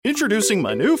Introducing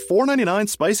my new $4.99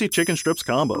 Spicy Chicken Strips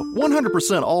Combo.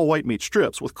 100% all white meat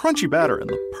strips with crunchy batter and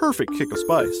the perfect kick of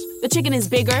spice. The chicken is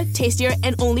bigger, tastier,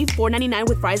 and only $4.99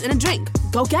 with fries and a drink.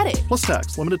 Go get it. Plus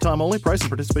tax. Limited time only. Price and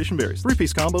participation varies.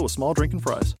 3-piece combo with small drink and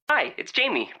fries. Hi, it's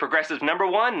Jamie, Progressive's #1,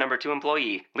 #2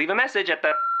 employee. Leave a message at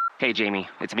the... Hey, Jamie.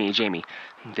 It's me, Jamie.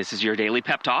 This is your daily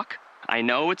pep talk. I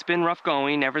know it's been rough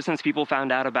going ever since people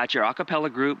found out about your a cappella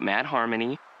group, Mad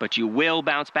Harmony, but you will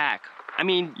bounce back. I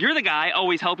mean, you're the guy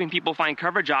always helping people find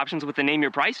coverage options with the Name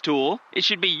Your Price tool. It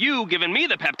should be you giving me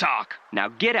the pep talk. Now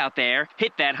get out there,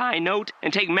 hit that high note,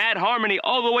 and take Mad Harmony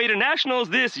all the way to nationals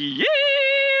this year!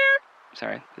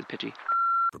 Sorry, it's pitchy.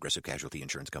 Progressive Casualty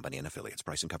Insurance Company and Affiliates.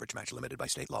 Price and coverage match limited by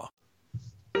state law.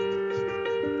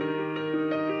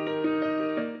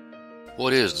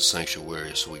 What is the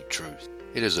Sanctuary of Sweet Truth?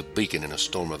 It is a beacon in a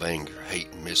storm of anger,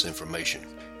 hate, and misinformation.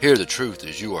 Here the truth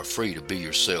is you are free to be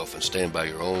yourself and stand by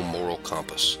your own moral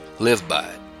compass. Live by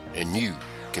it, and you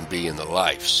can be in the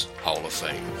Life's Hall of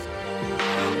Fame.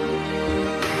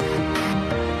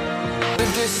 The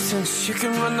distance, you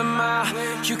can run the mile.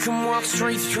 You can walk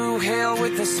straight through hell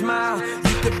with a smile.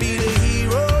 You could be the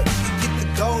hero, you could get the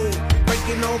gold.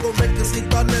 Breaking all the records they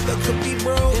thought never could be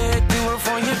broke. Yeah, do it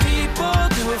for your people,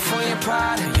 do it for your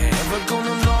pride. Are you ever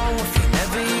gonna know if you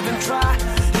never even try?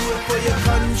 Do it for your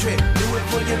country, do it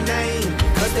for your name.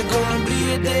 Cause there's gonna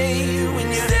be a day when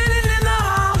you're standing in the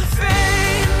Hall of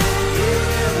Fame. Yeah.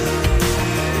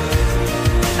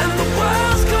 And the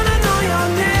world's gonna know your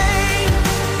name.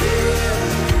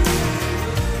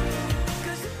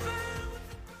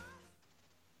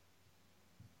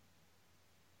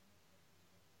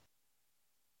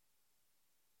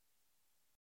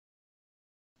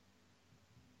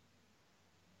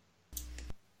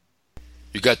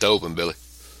 You got the open, Billy.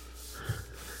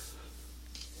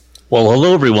 Well,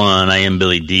 hello, everyone. I am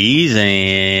Billy Dees,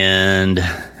 and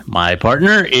my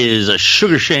partner is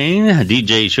Sugar Shane,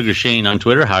 DJ Sugar Shane on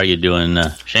Twitter. How are you doing,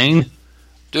 Shane?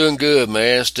 Doing good,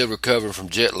 man. Still recovering from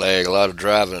jet lag. A lot of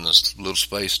driving in a little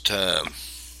space of time.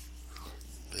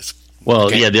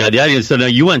 The audience. So now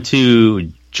you went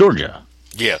to Georgia.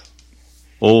 Yeah.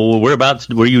 Oh, whereabouts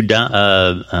were you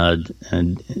down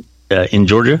in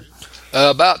Georgia?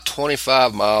 About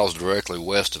 25 miles directly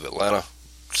west of Atlanta.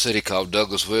 City called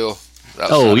Douglasville.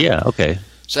 Okay.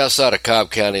 It's outside of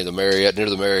Cobb County, near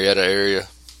the Marietta area,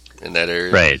 in that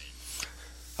area. Right.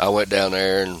 I went down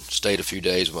there and stayed a few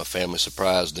days with my family,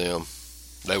 surprised them.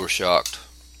 They were shocked.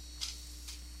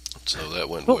 So that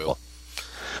went well.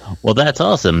 Well, that's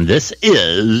awesome. This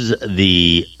is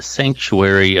the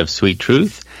Sanctuary of Sweet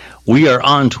Truth. We are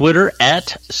on Twitter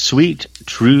at Sweet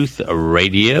Truth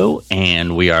Radio,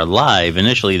 and we are live.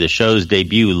 Initially, the shows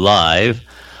debut live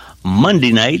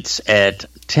Monday nights at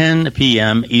 10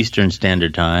 p.m. Eastern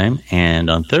Standard Time, and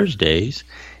on Thursdays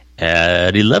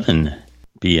at 11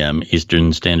 p.m.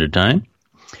 Eastern Standard Time.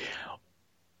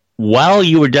 While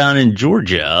you were down in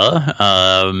Georgia,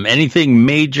 anything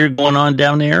major going on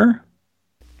down there?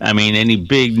 I mean, any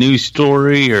big news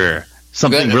story or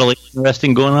something really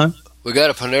interesting going on? We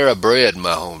got a Panera Bread in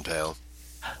my hometown.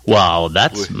 Wow,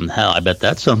 I bet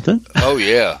that's something. Oh,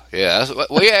 yeah.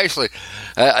 We actually,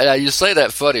 you say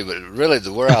that funny, but really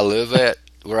where I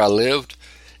lived,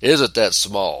 isn't that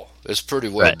small. It's pretty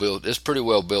well built. It's pretty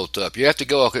well built up. You have to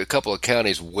go a couple of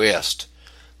counties west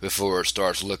before it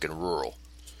starts looking rural.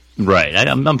 Right.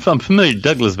 I'm familiar.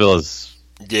 Douglasville is.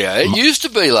 Yeah, it used to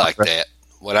be like that.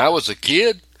 When I was a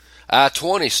kid,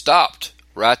 I-20 stopped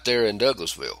right there in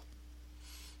Douglasville.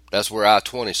 That's where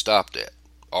I-20 stopped at,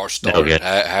 or started,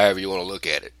 however you want to look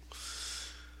at it.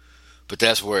 But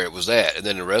that's where it was at, and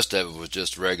then the rest of it was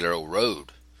just a regular old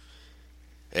road.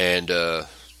 And I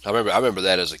remember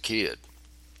that as a kid,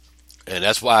 and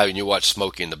that's why when you watch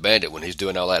Smokey and the Bandit, when he's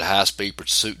doing all that high-speed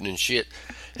pursuing and shit,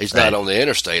 he's not on the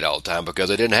interstate all the time because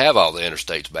they didn't have all the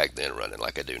interstates back then running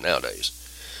like they do nowadays.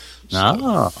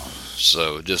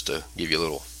 So just to give you a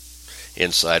little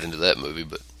insight into that movie,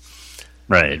 but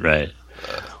right.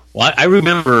 Well, I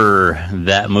remember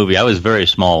that movie. I was very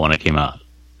small when it came out.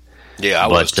 Yeah, I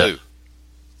was too.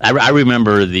 I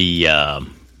remember the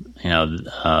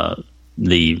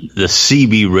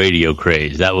CB radio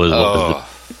craze. That was what was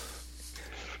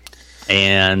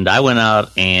and I went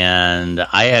out and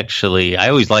I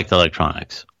always liked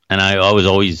electronics, and I was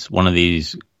always one of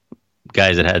these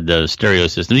guys that had the stereo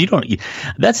system.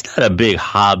 That's not a big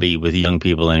hobby with young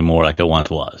people anymore like it once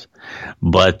was.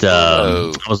 But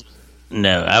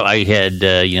I had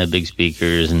big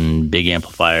speakers and big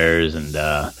amplifiers, and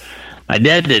my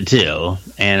dad did too.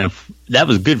 And that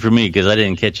was good for me because I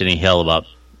didn't catch any hell about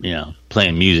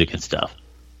playing music and stuff.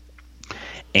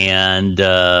 And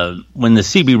when the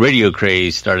CB radio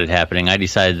craze started happening, I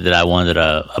decided that I wanted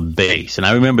a bass. And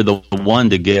I remember the one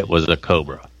to get was a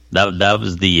Cobra. That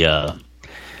was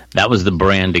the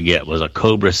brand to get, was a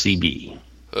Cobra CB.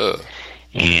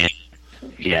 And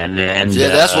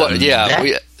that's what.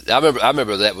 Yeah, I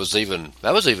remember that was even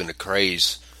a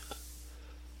craze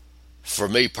for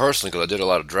me personally, because I did a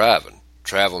lot of driving,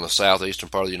 traveling the southeastern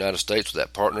part of the United States with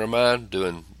that partner of mine,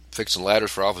 fixing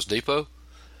ladders for Office Depot.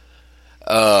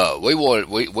 We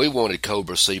wanted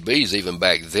Cobra CBs even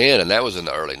back then, and that was in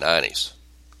the early 90s.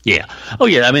 Yeah. Oh,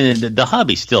 yeah. I mean, the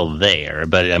hobby's still there,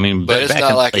 but I mean, but it's back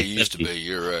not like it 70s, used to be.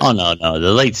 You're right. Oh no,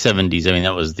 the late 70s. I mean,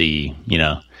 that was the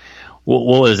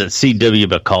what was it? C.W.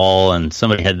 Bacall, and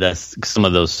somebody had some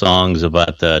of those songs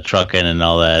about the trucking and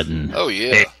all that. And oh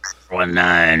yeah, 19,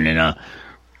 and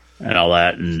all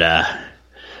that, and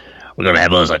we're gonna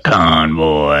have us a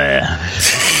convoy.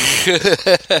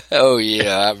 Oh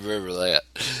yeah, I remember that.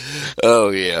 Oh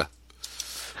yeah,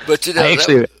 but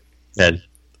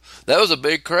that was a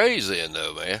big craze then,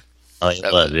 though, man. Oh, it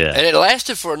was, yeah. And it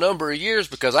lasted for a number of years,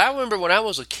 because I remember when I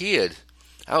was a kid,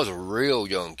 I was a real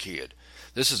young kid.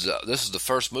 This is the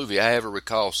first movie I ever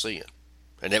recall seeing,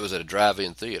 and it was at a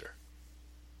drive-in theater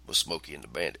with Smokey and the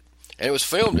Bandit, and it was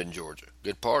filmed in Georgia,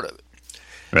 good part of it.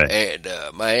 Right. And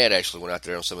my aunt actually went out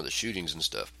there on some of the shootings and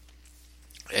stuff,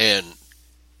 and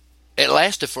it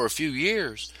lasted for a few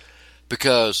years,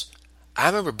 because I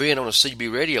remember being on a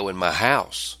CB radio in my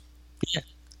house. Yeah,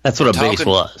 that's what a bass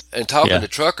was. And talking to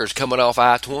truckers coming off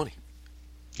I-20.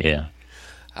 Yeah.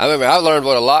 I remember I learned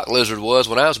what a lock lizard was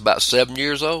when I was about 7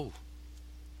 years old.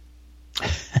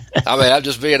 I mean, I'm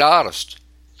just being honest.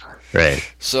 Right.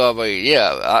 So, I mean,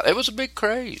 it was a big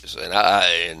craze.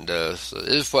 And so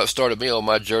it's what started me on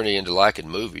my journey into liking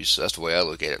movies. That's the way I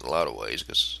look at it in a lot of ways.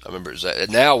 Because I remember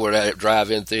now where that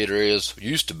drive-in theater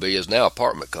used to be, is now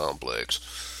apartment complex.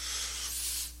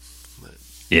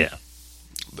 Yeah.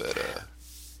 But,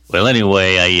 well,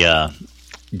 anyway,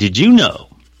 did you know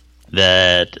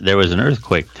that there was an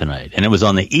earthquake tonight, and it was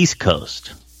on the East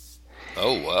Coast?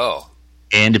 Oh, wow.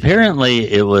 And apparently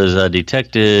it was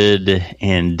detected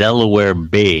in Delaware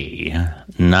Bay,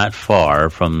 not far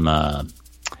from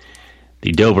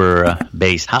the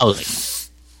Dover-based housing.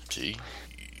 Gee.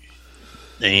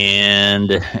 And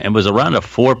it was around a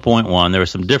 4.1. There were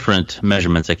some different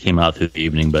measurements that came out through the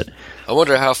evening, but I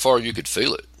wonder how far you could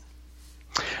feel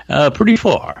it. Pretty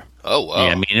far. Oh, wow.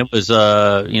 Yeah, I mean, it was,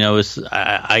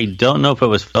 I don't know if it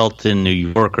was felt in New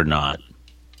York or not.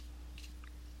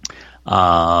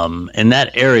 In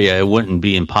that area, it wouldn't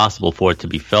be impossible for it to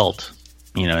be felt,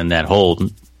 in that whole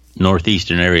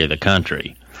northeastern area of the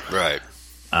country. Right.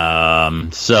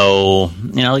 So,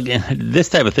 this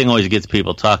type of thing always gets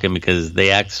people talking, because they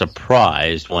act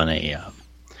surprised when a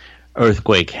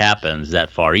earthquake happens that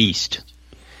far east.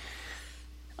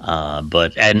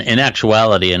 But in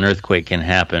actuality, an earthquake can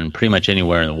happen pretty much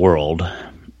anywhere in the world.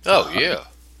 Oh, yeah.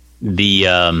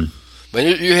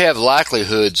 You have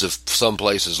likelihoods of some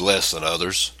places less than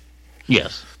others.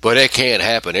 Yes. But it can't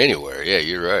happen anywhere. Yeah,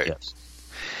 you're right. Yes.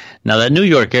 Now, that New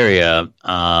York area,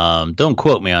 don't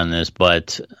quote me on this,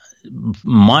 but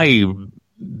my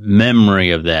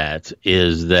memory of that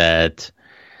is that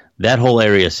whole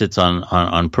area sits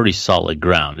on pretty solid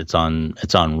ground. It's on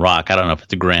rock. I don't know if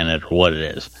it's granite or what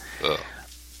it is. Oh.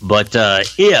 But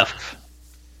if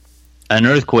an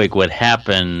earthquake would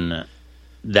happen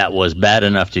that was bad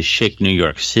enough to shake New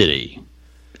York City,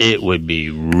 it would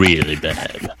be really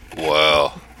bad.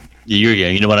 Wow.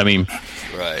 You know what I mean?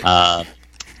 Right.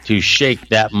 To shake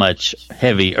that much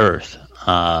heavy earth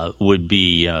would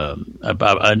be an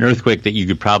earthquake that you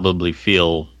could probably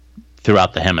feel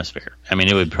throughout the hemisphere. I mean,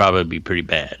 it would probably be pretty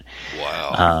bad.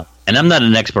 Wow. And I'm not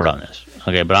an expert on this,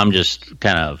 okay, but I'm just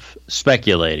kind of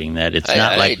speculating that it's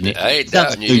not like I ain't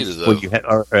doubting you either,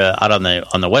 though. Out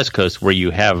on the West Coast, where you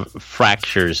have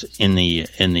fractures in the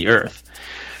earth.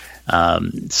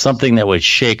 Something that would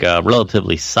shake a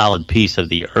relatively solid piece of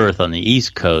the earth on the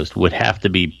East Coast would have to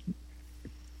be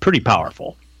pretty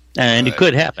powerful, and It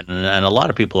could happen. And a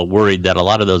lot of people are worried that a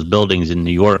lot of those buildings in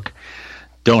New York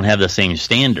don't have the same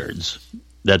standards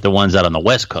that the ones out on the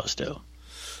West Coast do.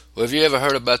 Well, have you ever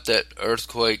heard about that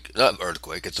earthquake? Not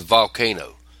earthquake, it's a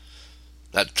volcano.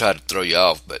 Not to try to throw you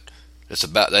off, but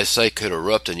they say could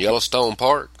erupt in Yellowstone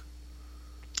Park.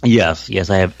 Yes,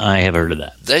 I have heard of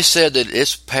that. They said that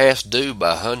it's past due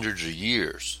by hundreds of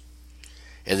years,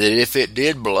 and that if it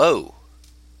did blow,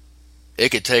 it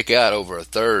could take out over a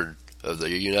third of the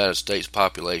United States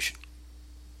population.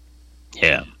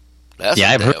 Yeah.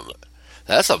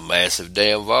 That's a massive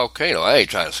damn volcano. I ain't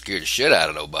trying to scare the shit out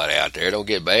of nobody out there. Don't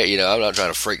get bad. I'm not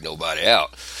trying to freak nobody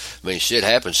out. I mean, shit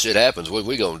happens. What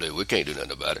we gonna do? We can't do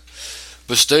nothing about it.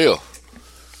 But still,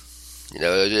 you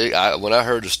know, when I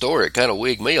heard the story, it kind of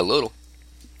wigged me a little.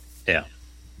 Yeah.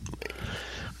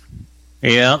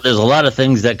 Yeah, there's a lot of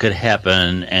things that could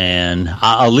happen, and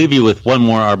I'll leave you with one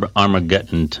more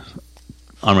Armageddon type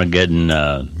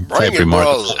remark.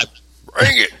 Brother.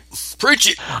 Bring it.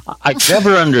 Preach it. I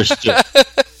never understood,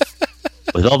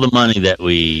 with all the money that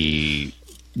we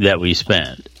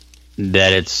spend,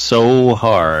 that it's so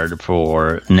hard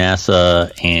for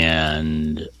NASA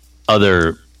and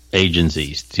other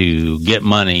agencies to get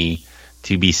money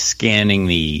to be scanning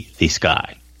the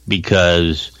sky,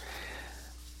 because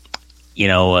you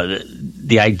know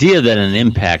the idea that an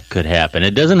impact could happen,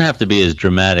 it doesn't have to be as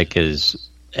dramatic as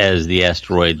the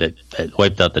asteroid that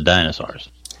wiped out the dinosaurs.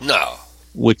 No.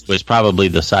 Which was probably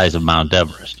the size of Mount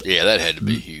Everest. Yeah, that had to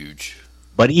be huge.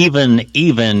 But even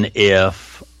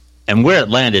if, and where it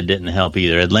landed didn't help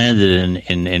either. It landed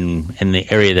in the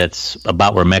area that's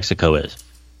about where Mexico is,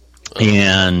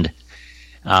 and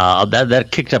that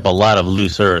kicked up a lot of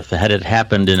loose earth. Had it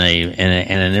happened in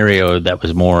an area that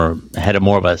was had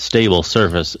more of a stable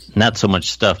surface, not so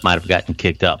much stuff might have gotten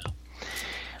kicked up,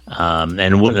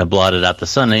 and wouldn't have blotted out the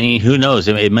sun. And who knows?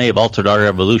 It may have altered our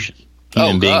evolution.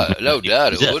 Oh, God, no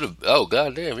doubt it would have. Oh,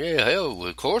 goddamn, yeah, hell,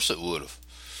 of course it would have.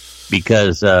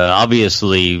 Because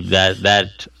obviously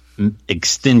that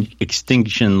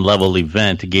extinction level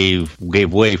event gave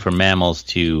way for mammals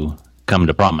to come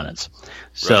to prominence.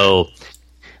 So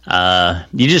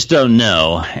you just don't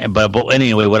know. But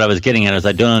anyway, what I was getting at is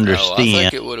I don't understand. No, I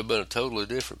think it would have been a totally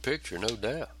different picture, no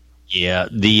doubt. Yeah,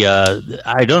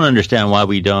 I don't understand why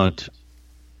we don't,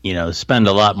 spend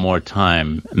a lot more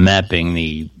time mapping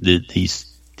the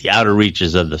outer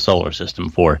reaches of the solar system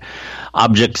for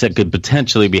objects that could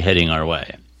potentially be heading our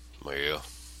way. Well,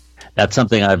 that's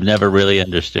something I've never really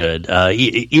understood.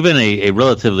 Even a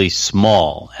relatively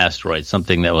small asteroid,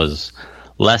 something that was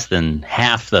less than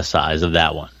half the size of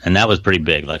that one, and that was pretty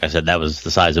big. Like I said, that was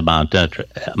the size of Mount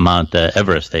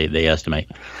Everest. They estimate.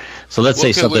 So let's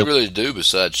say something. What could we really do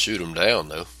besides shoot them down,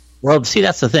 though? Well, see,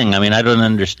 that's the thing. I mean, I don't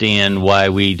understand why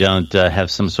we don't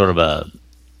have some sort of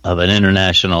an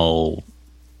international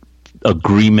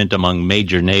agreement among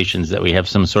major nations, that we have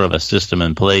some sort of a system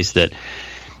in place that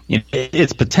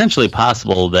it's potentially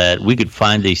possible that we could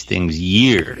find these things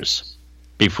years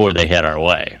before they head our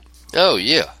way. Oh,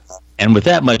 yeah. And with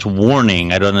that much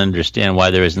warning, I don't understand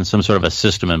why there isn't some sort of a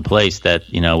system in place that,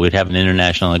 we'd have an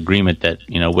international agreement that,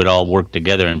 would all work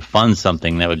together and fund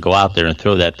something that would go out there and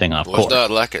throw that thing off course.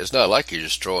 It's not like you're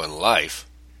destroying life.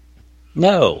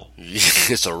 No.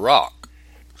 It's a rock.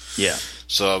 Yeah.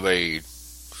 So, I mean,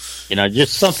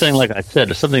 just something, like I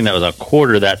said, something that was a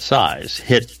quarter that size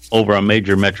hit over a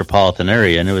major metropolitan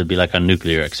area, and it would be like a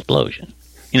nuclear explosion.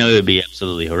 It would be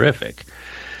absolutely horrific.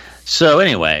 So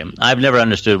anyway, I've never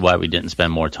understood why we didn't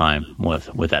spend more time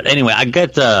with that. Anyway, I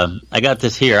got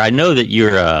this here. I know that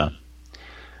you're a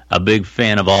big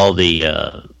fan of all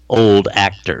the old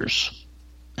actors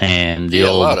and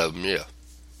a lot of them.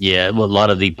 Yeah, well, a lot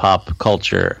of the pop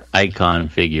culture icon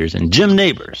figures, and Jim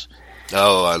Nabors.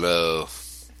 Oh, I know.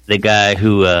 The guy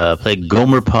who played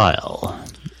Gomer Pyle.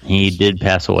 He did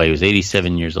pass away. He was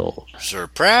 87 years old.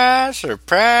 Surprise,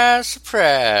 surprise,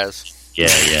 surprise.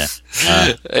 Yeah.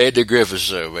 Andy Griffith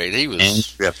Show, man. He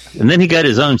was. And then he got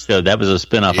his own show. That was a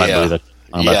spinoff, I believe.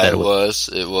 It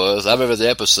was. I remember the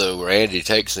episode where Andy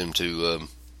takes him to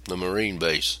the Marine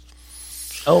base.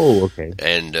 Oh, okay.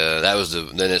 And that was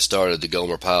then it started the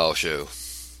Gomer Pyle show.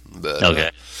 But,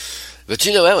 okay. But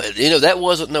that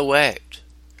wasn't no act.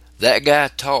 That guy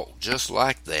talked just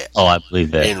like that. Oh, I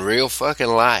believe that. In real fucking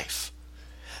life.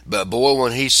 But boy,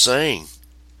 when he sang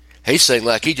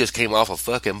like he just came off a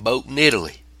fucking boat in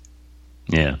Italy.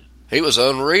 Yeah. He was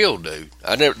unreal, dude.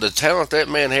 The talent that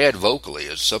man had vocally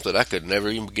is something I could never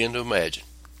even begin to imagine.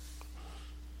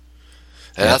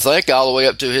 And I think all the way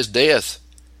up to his death,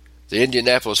 the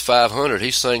Indianapolis 500,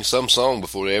 he sang some song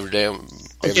before he ever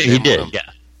he did. Yeah.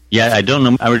 Yeah, I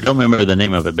don't remember the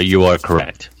name of it, but you are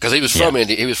correct. Because he was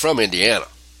from Indiana.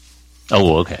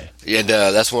 Oh, okay. And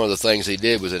that's one of the things he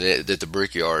did was at the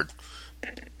Brickyard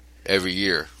every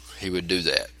year. He would do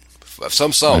that.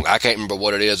 Some song, I can't remember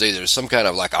what it is either. It's some kind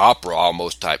of like opera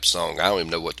almost type song. I don't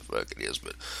even know what the fuck it is,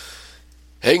 but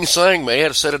he can sing, man. He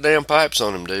had a set of damn pipes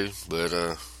on him, dude. But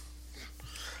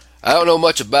I don't know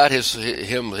much about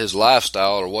his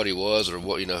lifestyle or what he was or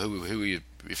what who he,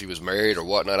 if he was married or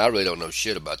whatnot. I really don't know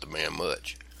shit about the man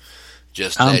much.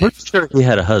 I'm pretty sure he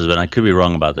had a husband. I could be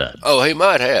wrong about that. Oh, he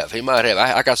might have.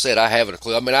 Like I said, I haven't a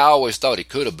clue. I mean, I always thought he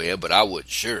could have been, but I wasn't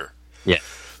sure. Yeah.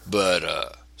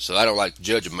 But So I don't like to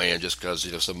judge a man just because,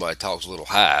 somebody talks a little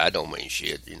high. I don't mean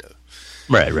shit,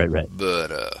 Right.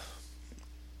 But,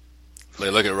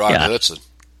 look at Rock Hudson.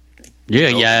 Yeah,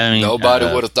 I mean, nobody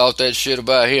would have thought that shit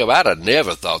about him. I'd have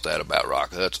never thought that about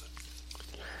Rock Hudson.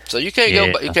 So you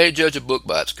can't you can't judge a book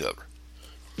by its cover.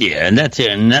 Yeah, and that's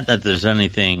it. And not that there's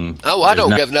anything. Oh, I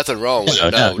don't have nothing wrong with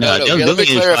it. No. Yeah, let me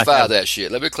clarify that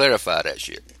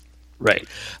shit. Right.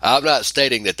 I'm not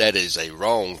stating that is a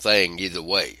wrong thing either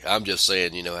way. I'm just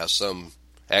saying, how some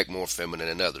act more feminine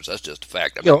than others. That's just a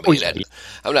fact. I'm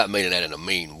not meaning that in a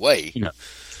mean way. No.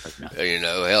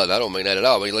 Hell, I don't mean that at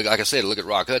all. I mean, like I said, look at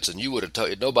Rock Hudson. You would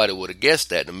have nobody would have guessed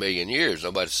that in a million years.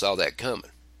 Nobody saw that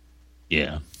coming.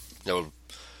 Yeah.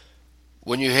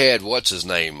 When you had what's his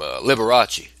name,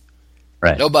 Liberace,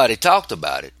 right? Nobody talked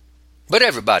about it, but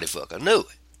everybody fucking knew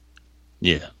it.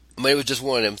 Yeah. I mean, it was just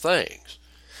one of them things.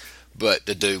 But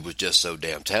the dude was just so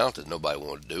damn talented, nobody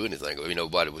wanted to do anything.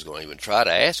 Nobody was going to even try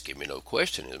to ask him,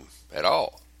 question him at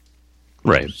all.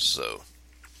 Right. So.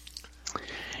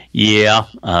 Yeah.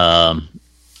 I'm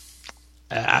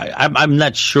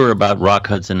not sure about Rock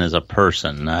Hudson as a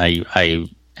person. I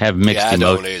have mixed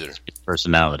emotions with his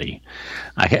personality.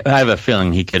 I have a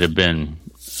feeling he could have been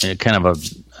kind of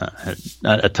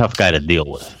a tough guy to deal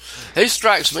with. He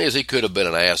strikes me as he could have been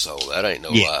an asshole. That ain't no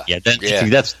lie. Yeah,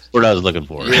 that's what I was looking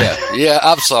for. Yeah,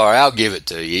 I'm sorry. I'll give it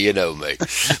to you. You know me.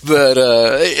 But,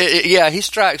 he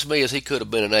strikes me as he could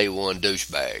have been an A1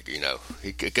 douchebag,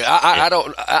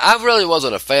 I really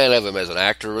wasn't a fan of him as an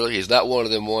actor, really. He's not one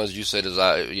of them ones you said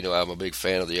I'm a big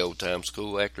fan of the old-time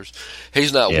school actors.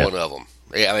 He's not one of them.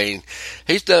 Yeah, I mean,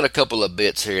 he's done a couple of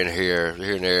bits here and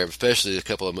there, especially a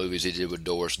couple of movies he did with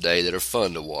Doris Day that are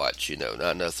fun to watch,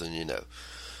 not nothing,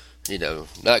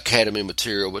 not Academy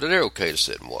material, but they're okay to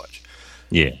sit and watch.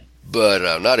 Yeah. But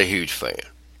I'm not a huge fan.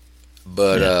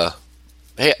 But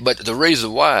but the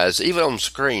reason why is even on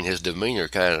screen his demeanor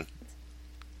kind of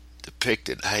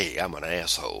depicted, hey, I'm an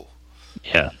asshole.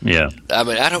 Yeah. I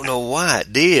mean, I don't know why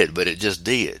it did, but it just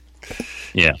did.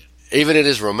 Yeah. Even in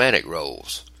his romantic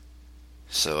roles.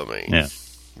 So, I mean,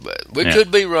 but we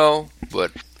could be wrong,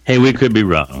 but... Hey, we could be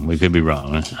wrong.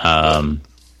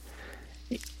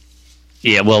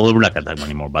 Yeah, well, we're not going to talk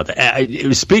anymore about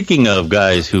that. Speaking of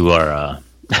guys who are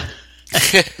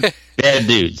bad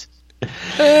dudes,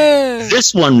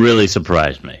 this one really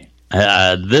surprised me.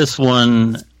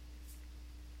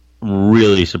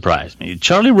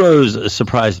 Charlie Rose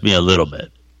surprised me a little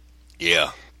bit.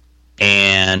 Yeah.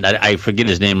 And I forget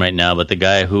his name right now, but the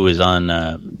guy who is on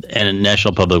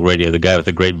National Public Radio, the guy with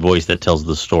the great voice that tells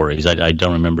the stories, I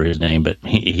don't remember his name, but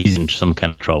he's in some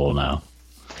kind of trouble now.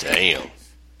 Damn.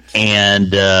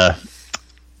 And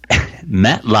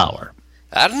Matt Lauer.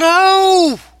 I don't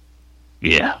know.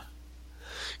 Yeah.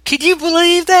 Can you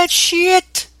believe that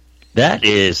shit? That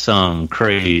is some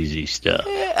crazy stuff.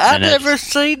 I've never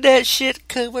seen that shit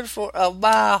coming for a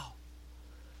mile.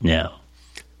 No.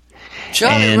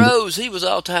 Charlie Rose, he was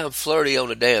all-time flirty on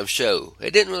the damn show.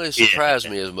 It didn't really surprise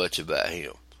me as much about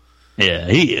him. Yeah,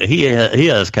 he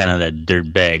has kind of that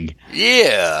dirtbag.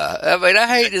 Yeah, I mean, I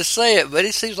hate to say it, but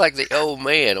he seems like the old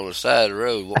man on the side of the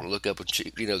road wanting to look up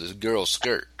this girl's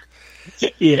skirt.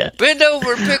 Yeah. Bend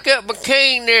over and pick up my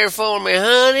cane there for me,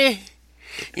 honey.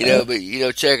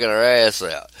 But checking her ass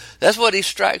out. That's what he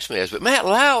strikes me as. But Matt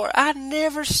Lauer, I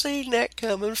never seen that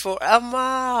coming for a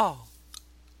mile.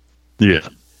 Yeah.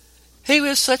 He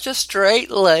was such a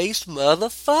straight-laced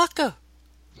motherfucker.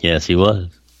 Yes, he was.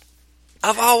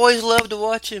 I've always loved to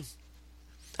watch him.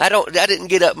 I didn't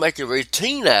get up and make a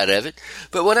routine out of it,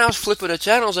 but when I was flipping the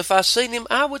channels, if I seen him,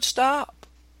 I would stop.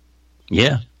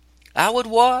 Yeah. I would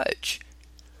watch.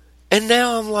 And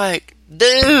now I'm like,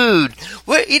 dude,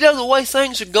 the way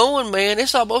things are going, man,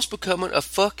 it's almost becoming a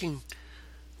fucking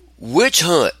witch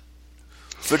hunt.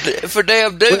 For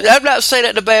damn dudes, I'm not saying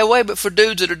that in a bad way, but for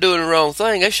dudes that are doing the wrong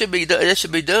thing, that should be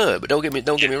done. But don't get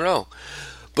me wrong.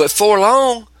 But for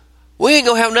long, we ain't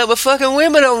gonna have nothing but fucking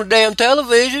women on the damn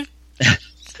television. I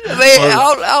mean,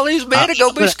 all these men are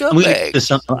gonna be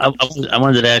scumbags. I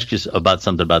wanted to ask you about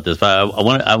something about this. I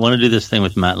want to do this thing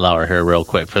with Matt Lauer here real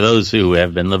quick. For those who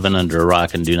have been living under a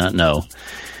rock and do not know,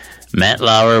 Matt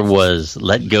Lauer was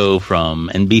let go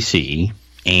from NBC.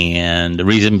 And the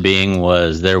reason being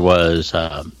was there was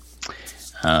a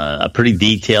pretty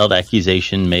detailed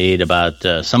accusation made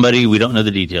about somebody. We don't know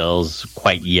the details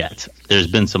quite yet. There's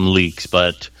been some leaks,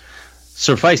 but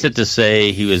suffice it to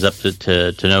say he was up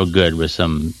to no good with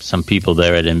some people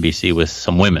there at NBC with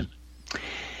some women.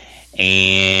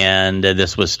 And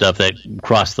this was stuff that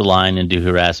crossed the line into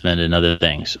harassment and other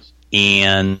things.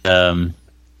 And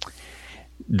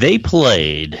they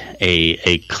played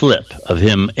a clip of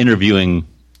him interviewing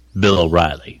Bill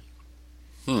O'Reilly.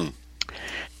 And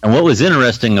what was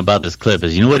interesting about this clip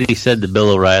is, you know what he said to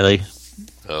Bill O'Reilly?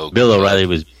 Bill O'Reilly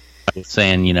was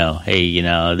saying,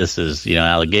 hey, this is,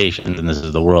 allegations, and this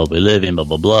is the world we live in, blah,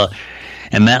 blah, blah.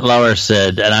 And Matt Lauer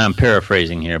said, and I'm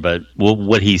paraphrasing here, but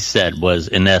what he said was,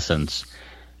 in essence,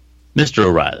 Mr.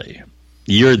 O'Reilly,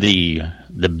 you're the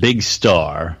big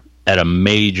star at a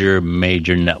major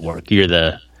network. You're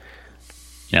the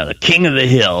king of the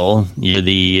hill. You're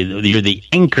the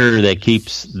anchor that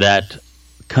keeps that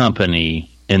company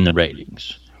in the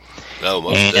ratings. Oh,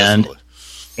 most definitely.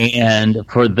 And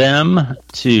for them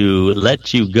to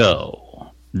let you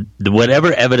go,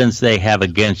 whatever evidence they have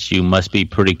against you must be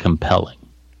pretty compelling.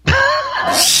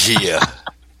 Yeah.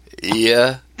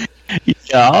 And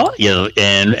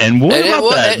what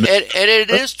about that? And it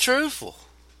is truthful.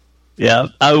 Yeah.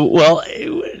 Well,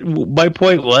 my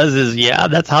point was,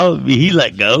 that's how he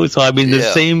let go. So I mean, the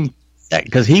same,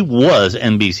 because he was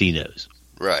NBC News,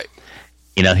 right?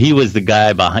 He was the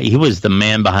guy behind. He was the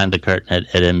man behind the curtain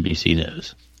at NBC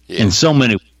News in so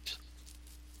many ways.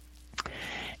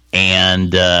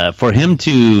 And for him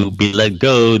to be let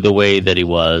go the way that he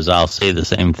was, I'll say the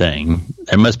same thing.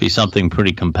 There must be something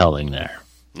pretty compelling there.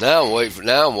 Now I'm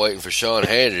waiting for Sean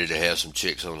Hannity to have some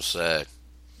chicks on the side.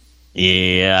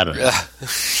 Yeah, I don't know.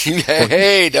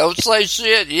 Hey, don't say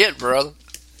shit yet, brother.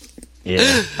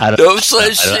 Yeah, don't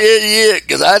say shit yet,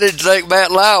 because I didn't think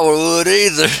Matt Lauer would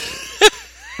either.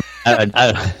 I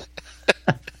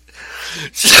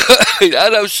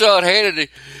know Sean Hannity.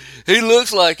 He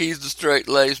looks like he's the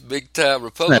straight-laced, big-time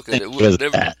Republican that wouldn't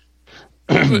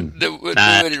do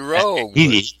any wrong.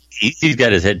 He's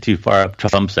got his head too far up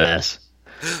Trump's ass.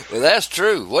 Well, that's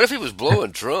true. What if he was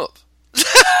blowing Trump?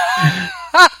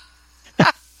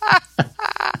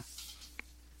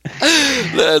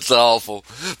 That's awful.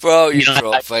 For all you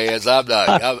Trump fans,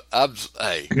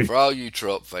 hey, for all you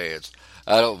Trump fans,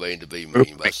 I don't mean to be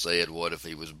mean by saying, what if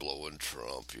he was blowing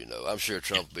Trump? I'm sure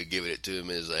Trump would be giving it to him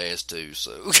in his ass too.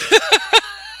 So,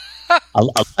 a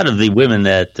lot of the women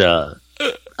that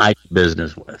I do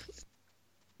business with,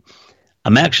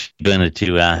 I'm actually going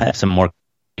to have some more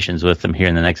conversations with them here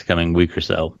in the next coming week or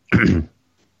so.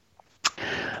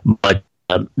 But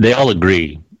they all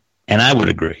agree, and I would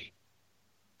agree,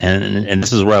 and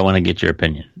this is where I want to get your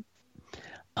opinion.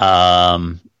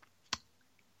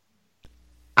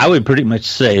 I would pretty much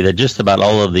say that just about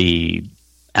all of the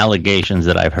allegations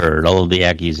that I've heard, all of the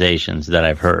accusations that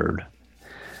I've heard,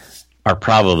 are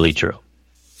probably true.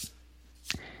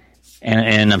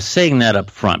 And I'm saying that up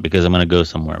front because I'm going to go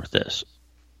somewhere with this.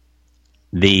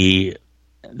 The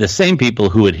same people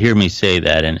who would hear me say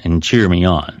that and cheer me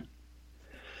on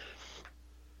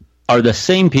are the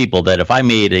same people that if I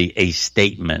made a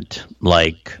statement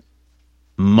like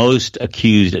most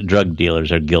accused drug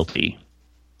dealers are guilty,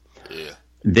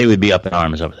 they would be up in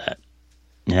arms over that.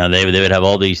 They would have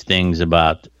all these things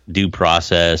about due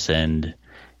process and,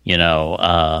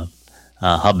 how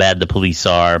bad the police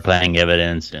are playing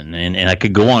evidence, and I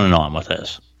could go on with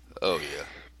this. Oh,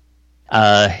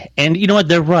 yeah. And you know what?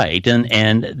 They're right.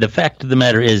 And the fact of the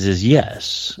matter is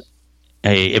yes,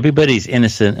 everybody's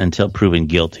innocent until proven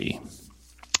guilty.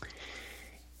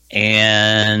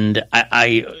 And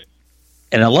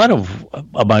and a lot of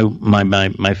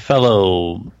my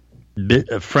fellow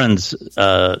friends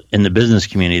in the business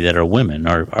community that are women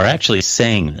are actually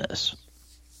saying this,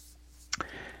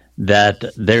 that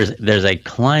there's a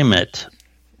climate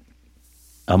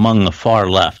among the far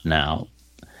left now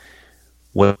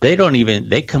where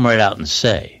they come right out and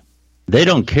say they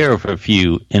don't care if a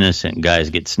few innocent guys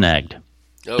get snagged.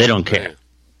 They don't care.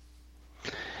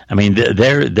 I mean,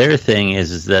 their thing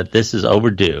is that this is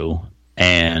overdue,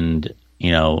 and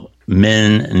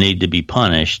men need to be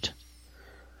punished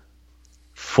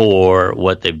for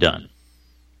what they've done.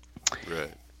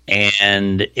 Right.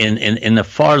 And in the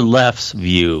far left's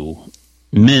view,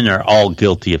 men are all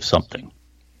guilty of something,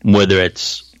 whether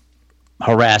it's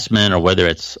harassment or whether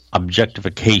it's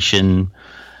objectification,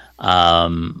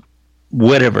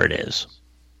 whatever it is.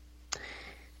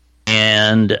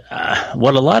 And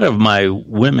what a lot of my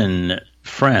women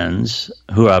friends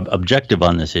who are objective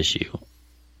on this issue,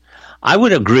 I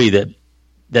would agree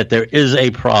that there is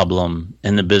a problem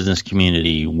in the business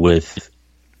community with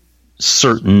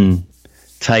certain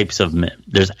types of men.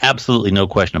 There's absolutely no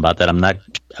question about that.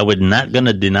 I would not going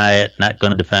to deny it, not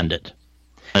going to defend it.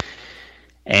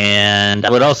 And I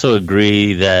would also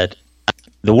agree that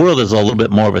the world is a little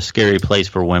bit more of a scary place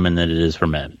for women than it is for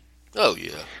men. Oh,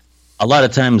 yeah. A lot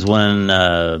of times when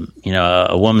a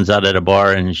woman's out at a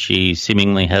bar and she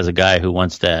seemingly has a guy who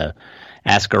wants to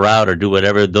ask her out or do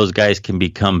whatever, those guys can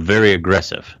become very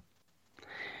aggressive.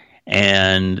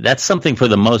 And that's something, for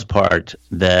the most part,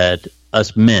 that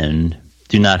us men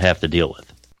do not have to deal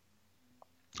with.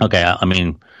 Okay, I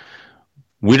mean,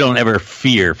 we don't ever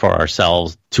fear for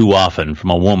ourselves too often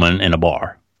from a woman in a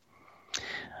bar.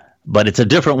 But it's a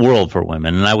different world for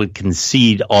women, and I would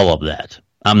concede all of that.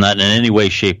 I'm not in any way,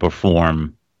 shape, or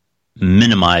form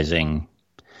minimizing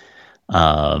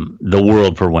the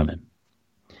world for women.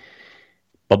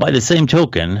 But by the same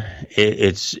token,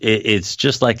 it's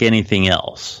just like anything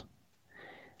else.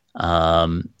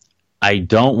 I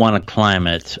don't want a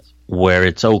climate where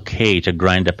it's okay to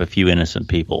grind up a few innocent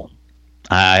people.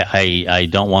 I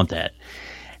don't want that.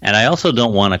 And I also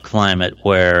don't want a climate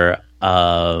where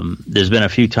there's been a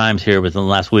few times here within the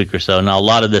last week or so. Now, a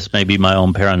lot of this may be my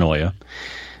own paranoia,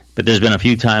 but there's been a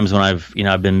few times when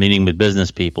I've been meeting with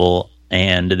business people,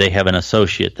 and they have an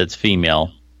associate that's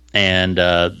female, and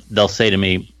they'll say to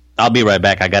me, "I'll be right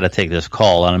back. I got to take this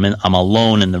call," and I'm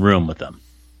alone in the room with them.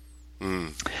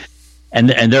 Mm.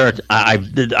 And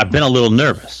I've been a little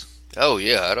nervous. Oh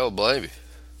yeah, I don't blame you.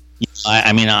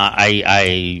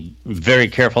 I'm very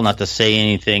careful not to say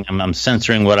anything. I'm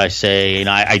censoring what I say, and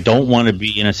I don't want to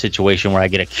be in a situation where I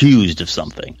get accused of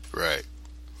something. Right.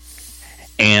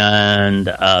 And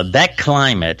that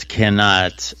climate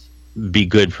cannot be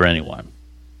good for anyone.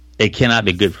 It cannot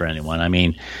be good for anyone. I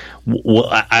mean,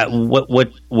 what I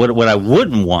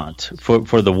wouldn't want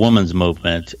for the women's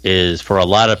movement is for a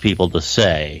lot of people to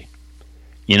say,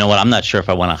 you know what, I'm not sure if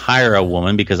I want to hire a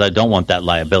woman because I don't want that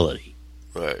liability.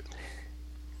 Right.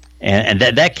 And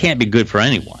that can't be good for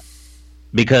anyone,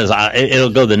 because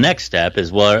it'll go the next step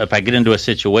is, well, if I get into a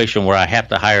situation where I have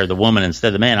to hire the woman instead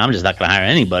of the man, I'm just not going to hire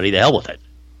anybody. The hell with it.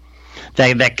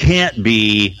 That can't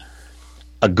be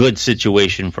a good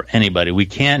situation for anybody. We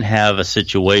can't have a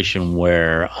situation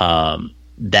where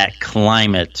that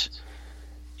climate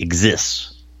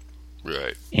exists.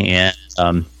 Right. And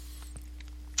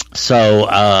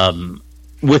so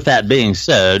with that being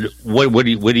said, what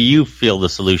do you feel the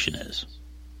solution is?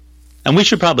 And we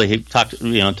should probably talk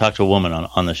to a woman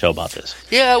on the show about this.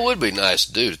 Yeah, it would be nice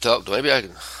to talk to. Maybe I can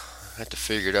have to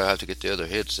figure it out. I have to get the other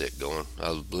headset going.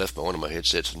 I left one of my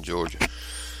headsets in Georgia,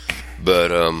 but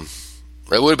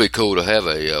it would be cool to have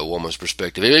a woman's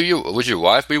perspective. Would your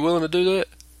wife be willing to do that?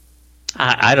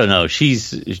 I don't know.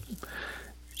 She's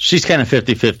kind of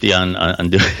 50-50 on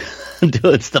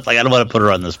doing stuff like. I don't want to put her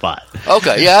on the spot.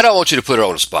 Okay, yeah, I don't want you to put her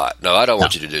on the spot. No, I don't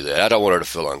want you to do that. I don't want her to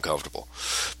feel uncomfortable.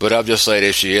 But I'm just saying,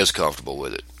 if she is comfortable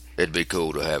with it, it'd be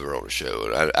cool to have her on the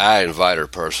show. And I invite her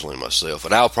personally myself,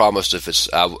 and I'll promise since it's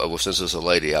a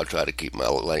lady, I'll try to keep my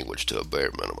language to a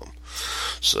bare minimum.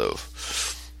 So,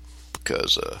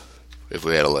 because if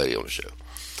we had a lady on the show,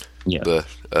 yeah. But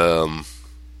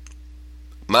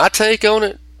my take on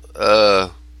it,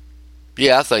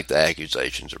 yeah, I think the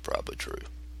accusations are probably true.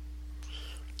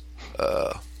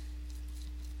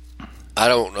 I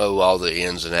don't know all the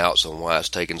ins and outs on why it's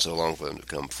taking so long for them to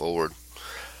come forward.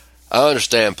 I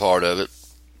understand part of it,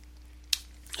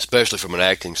 especially from an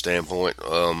acting standpoint.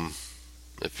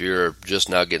 If you're just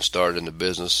now getting started in the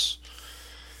business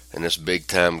and this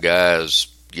big-time guy is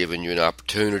giving you an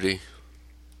opportunity,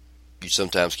 you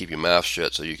sometimes keep your mouth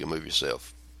shut so you can move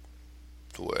yourself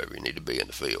to wherever you need to be in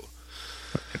the field.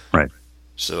 Right.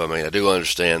 So, I mean, I do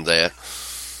understand that.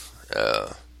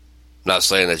 Not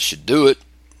saying that you should do it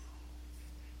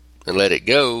and let it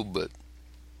go, but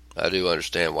I do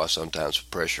understand why sometimes the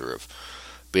pressure of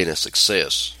being a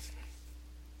success,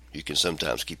 you can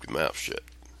sometimes keep your mouth shut.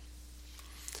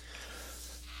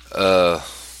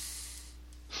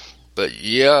 But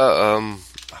yeah,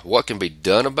 what can be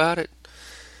done about it?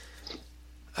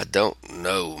 I don't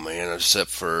know, man,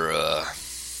 except for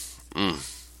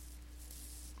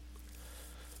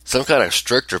some kind of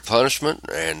stricter punishment,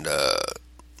 and I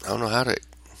don't know how to.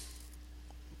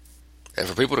 And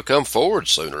for people to come forward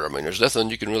sooner, I mean, there's nothing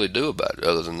you can really do about it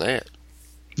other than that.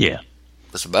 Yeah.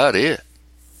 That's about it.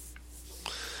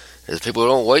 There's people who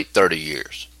don't wait 30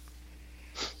 years.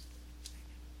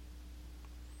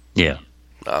 Yeah.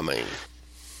 I mean.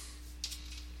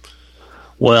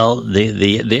 Well,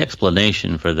 the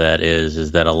explanation for that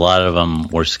is that a lot of them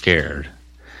were scared.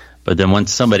 But then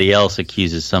once somebody else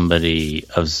accuses somebody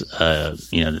of,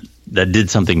 that did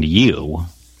something to you,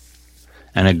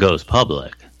 and it goes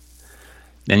public,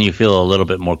 then you feel a little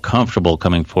bit more comfortable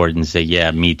coming forward and say, yeah,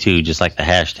 me too, just like the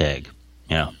hashtag,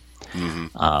 you know.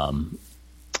 Mm-hmm.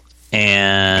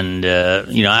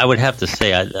 I would have to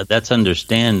say that's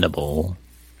understandable.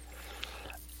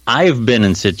 I've been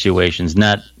in situations,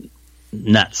 not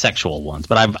sexual ones,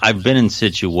 but I've been in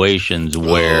situations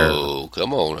where. Oh,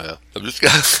 come on now! I'm just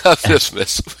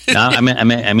messing with you. No,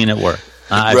 I mean at work.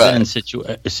 I've been in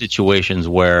situations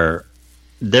where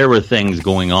there were things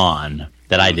going on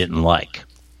that I didn't like.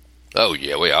 Oh,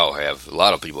 yeah, we all have. A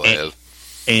lot of people have.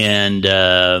 And,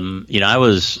 I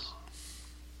was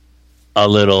a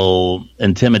little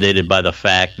intimidated by the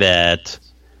fact that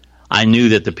I knew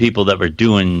that the people that were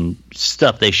doing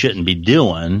stuff they shouldn't be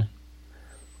doing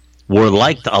were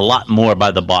liked a lot more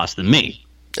by the boss than me.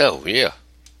 Oh, yeah.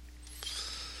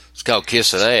 It's called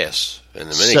kissing ass in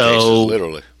many cases,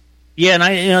 literally. Yeah,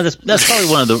 and that's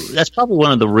probably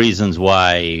one of the reasons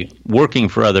why working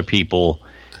for other people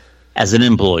as an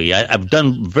employee, I've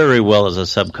done very well as a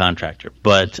subcontractor,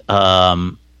 but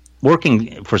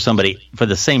working for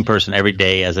the same person every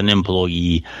day as an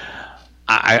employee,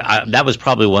 that was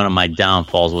probably one of my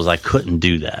downfalls. Was I couldn't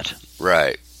do that.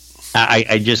 Right.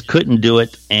 I just couldn't do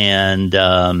it,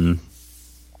 and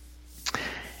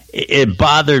it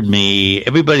bothered me.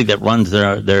 Everybody that runs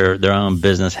their own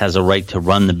business has a right to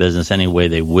run the business any way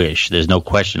they wish. There's no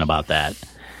question about that.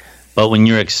 But when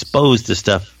you're exposed to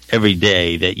stuff every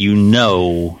day that you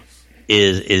know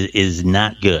is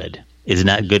not good, is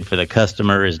not good for the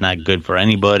customer, is not good for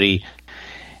anybody,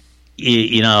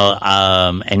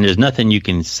 and there's nothing you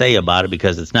can say about it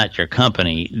because it's not your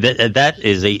company. That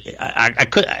is I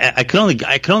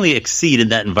could only exceed in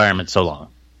that environment so long.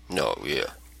 No, yeah.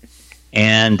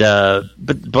 And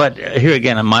but here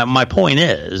again, my point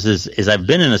is I've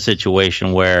been in a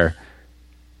situation where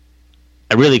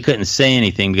I really couldn't say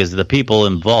anything because the people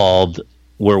involved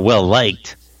were well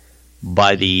liked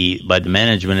by the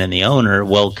management and the owner.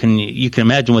 Well, you can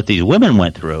imagine what these women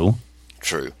went through.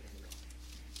 True.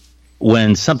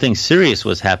 When something serious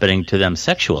was happening to them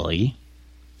sexually,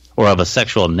 or of a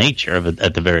sexual nature,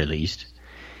 at the very least,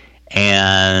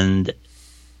 and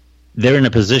they're in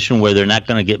a position where they're not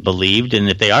going to get believed, and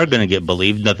if they are going to get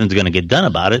believed, nothing's going to get done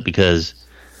about it because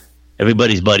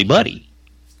everybody's buddy-buddy.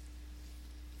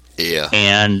 Yeah.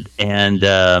 And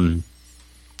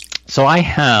so I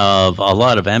have a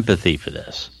lot of empathy for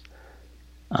this.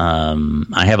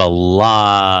 I have a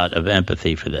lot of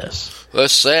empathy for this. Well,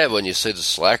 it's sad when you see the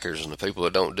slackers and the people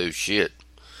that don't do shit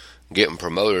getting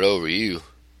promoted over you.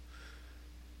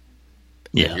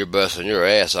 Yeah. And you're busting your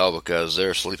ass all because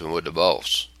they're sleeping with the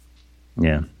boss.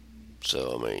 Yeah.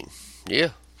 So, I mean, yeah.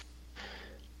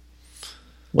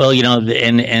 Well,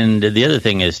 and the other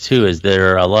thing is, too, is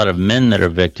there are a lot of men that are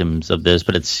victims of this,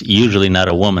 but it's usually not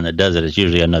a woman that does it. It's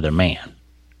usually another man.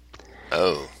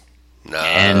 Oh. No,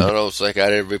 I don't think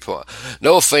I'd ever be...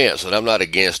 No offense, and I'm not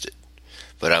against it,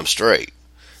 but I'm straight.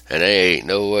 And there ain't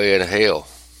no way in hell.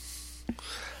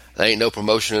 There ain't no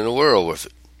promotion in the world with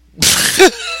it.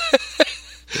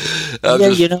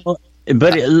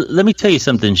 But let me tell you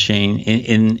something, Shane.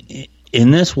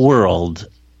 In this world,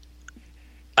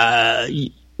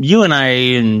 you and I,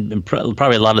 and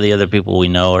probably a lot of the other people we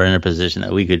know, are in a position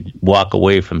that we could walk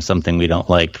away from something we don't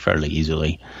like fairly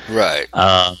easily. Right.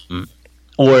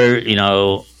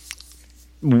 Or,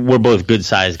 we're both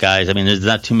good-sized guys. I mean, there's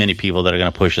not too many people that are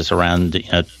going to push us around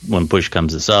when push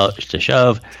comes to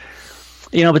shove.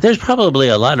 But there's probably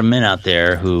a lot of men out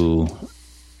there who,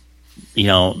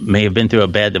 may have been through a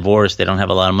bad divorce. They don't have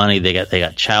a lot of money. They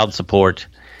got child support.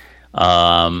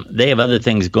 They have other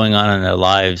things going on in their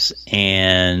lives,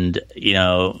 and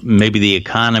maybe the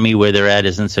economy where they're at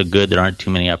isn't so good. There aren't too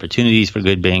many opportunities for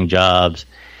good-paying jobs,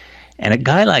 and a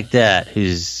guy like that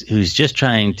who's just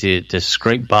trying to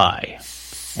scrape by,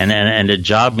 and a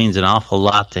job means an awful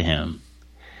lot to him.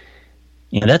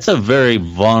 That's a very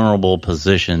vulnerable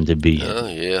position to be in. Oh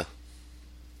yeah,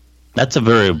 that's a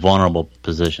very vulnerable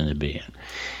position to be in,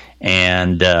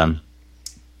 and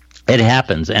it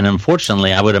happens. And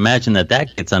unfortunately, I would imagine that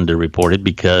gets underreported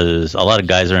because a lot of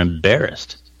guys are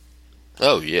embarrassed.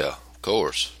 Oh yeah, of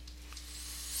course.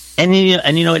 And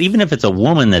even if it's a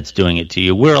woman that's doing it to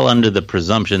you, we're all under the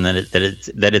presumption that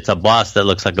it's a boss that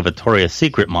looks like a Victoria's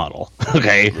Secret model.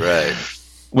 Okay, right.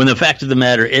 When the fact of the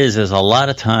matter is a lot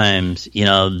of times,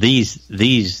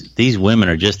 these women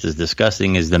are just as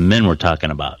disgusting as the men we're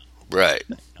talking about. Right.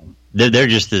 They're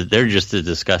just as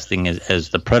disgusting as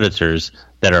the predators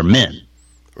that are men.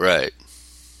 Right.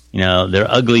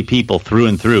 They're ugly people through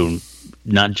and through,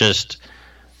 not just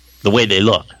the way they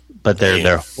look, but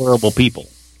they're horrible people.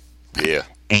 Yeah.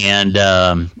 And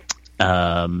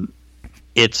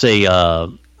it's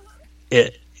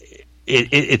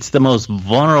it's the most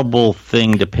vulnerable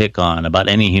thing to pick on about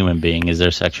any human being is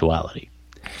their sexuality.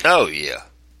 Oh yeah.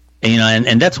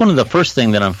 And that's one of the first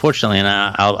things that, unfortunately, and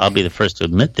I'll be the first to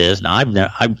admit this. Now,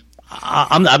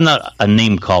 I'm not a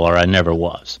name caller. I never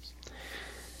was.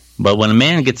 But when a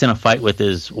man gets in a fight with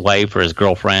his wife or his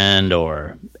girlfriend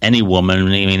or any woman,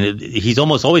 I mean, he's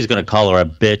almost always going to call her a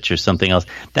bitch or something else.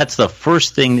 That's the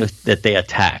first thing that they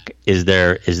attack is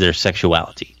their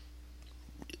sexuality.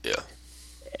 Yeah,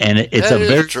 and it's that a is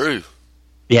very true.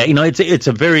 Yeah, it's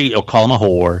a very, or call them a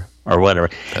whore or whatever,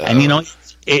 and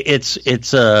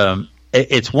it's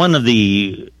one of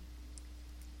the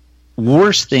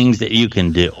worst things that you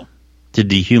can do to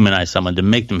dehumanize someone, to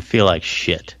make them feel like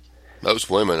shit. Most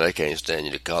women, they can't stand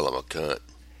you to call them a cunt.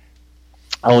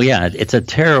 Oh yeah, it's a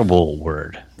terrible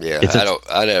word. Yeah,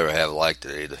 I never have liked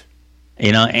it either.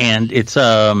 And it's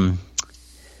one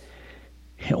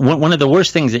of the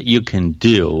worst things that you can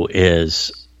do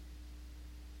is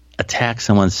attack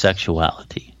someone's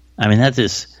sexuality. I mean, that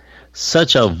is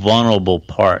such a vulnerable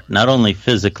part, not only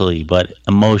physically but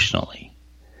emotionally.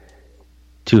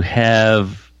 To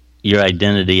have your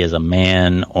identity as a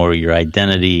man or your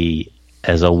identity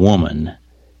as a woman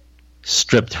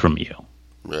stripped from you,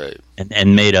 right,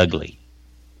 and made ugly.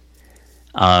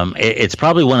 It's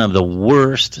probably one of the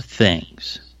worst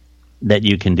things that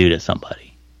you can do to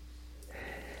somebody.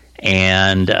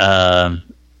 And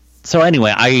so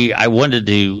anyway, I wanted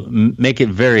to make it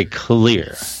very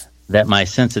clear that my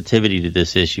sensitivity to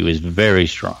this issue is very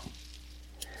strong.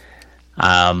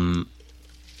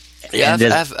 Yeah,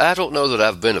 I don't know that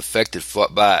I've been affected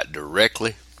by it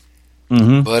directly,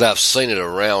 but I've seen it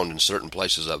around in certain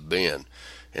places I've been,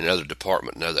 in other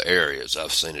departments, in other areas.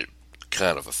 I've seen it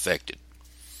kind of affected.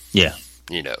 Yeah.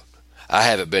 I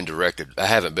haven't been directly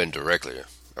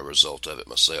a result of it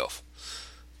myself,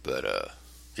 but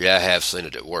yeah, I have seen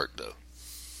it at work though.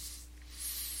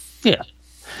 Yeah.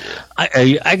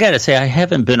 I got to say, I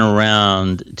haven't been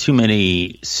around too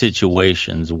many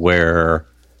situations where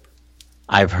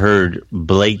I've heard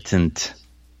blatant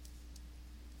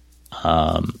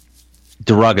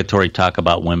derogatory talk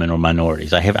about women or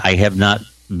minorities. I have not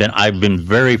been. I've been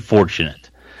very fortunate.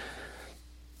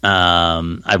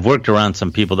 I've worked around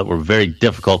some people that were very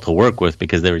difficult to work with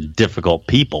because they were difficult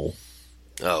people.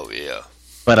 Oh yeah.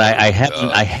 But I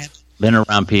haven't been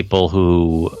around people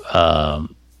who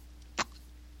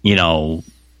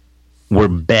were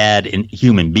bad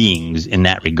human beings in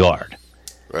that regard.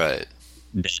 Right.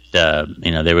 That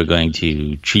they were going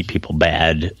to treat people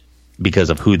bad because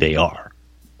of who they are.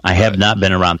 I have not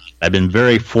been around. I've been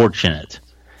very fortunate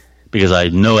because I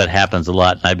know it happens a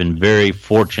lot. I've been very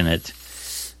fortunate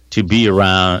to be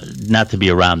around, not to be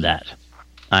around that.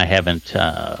 I have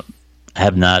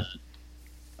not.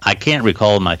 I can't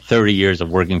recall in my 30 years of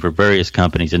working for various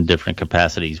companies in different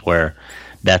capacities where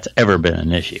that's ever been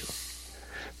an issue.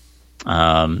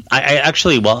 I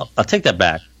actually, I'll take that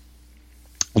back.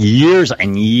 Years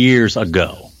and years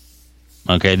ago,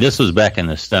 okay, this was back in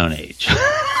the Stone Age.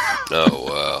 Oh,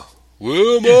 wow.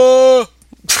 Wilma! Oh,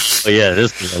 yeah,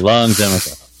 this was a long time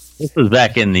ago. This was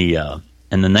back in the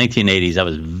 1980s. I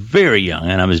was very young,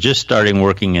 and I was just starting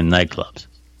working in nightclubs.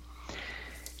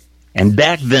 And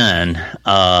back then,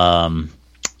 the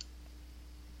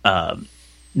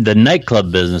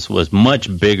nightclub business was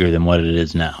much bigger than what it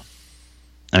is now.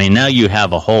 I mean, now you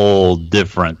have a whole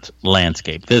different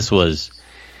landscape. This was,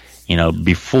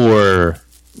 before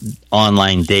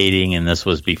online dating, and this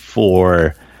was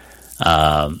before,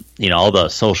 all the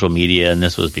social media, and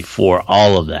this was before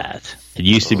all of that. It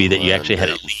used to be that you actually had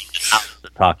to leave out to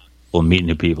talk to people and meet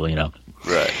new people,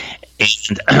 Right.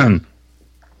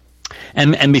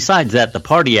 And besides that, the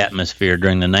party atmosphere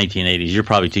during the 1980s, you're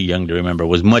probably too young to remember,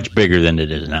 was much bigger than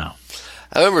it is now.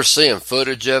 I remember seeing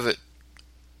footage of it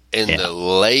in the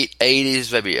late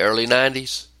 80s, maybe early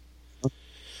 90s.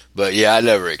 But, yeah, I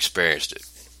never experienced it.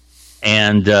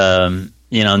 And,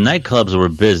 nightclubs were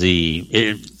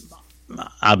busy.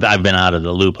 I've been out of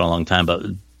the loop in a long time, but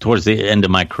towards the end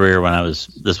of my career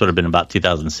this would have been about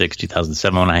 2006,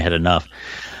 2007 when I had enough.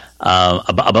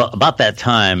 About that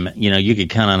time, you could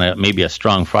count on maybe a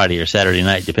strong Friday or Saturday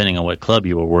night, depending on what club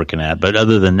you were working at. But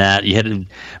other than that, you had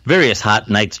various hot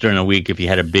nights during the week if you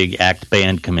had a big act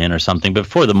band come in or something. But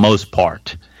for the most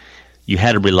part, you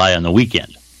had to rely on the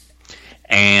weekend.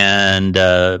 And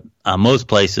most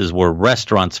places were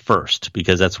restaurants first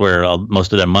because that's where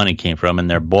most of their money came from. And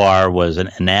their bar was an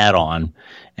add-on,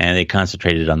 and they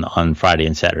concentrated on Friday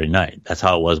and Saturday night. That's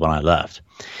how it was when I left.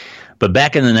 But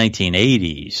back in the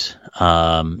 1980s,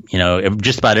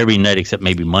 just about every night except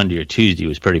maybe Monday or Tuesday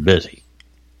was pretty busy.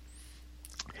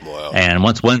 Wow. And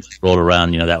once Wednesday rolled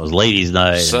around, that was ladies'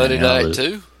 night. Sunday night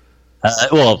too?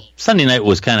 Sunday night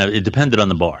was it depended on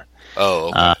the bar. Oh,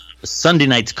 okay. Sunday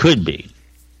nights could be.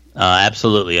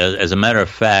 Absolutely. As a matter of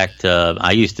fact,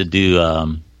 I used to do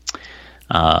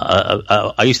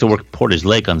I used to work at Portage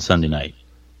Lake on Sunday night.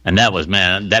 And that was,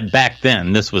 that back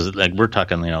then, this was like, we're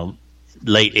talking,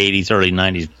 late 80s, early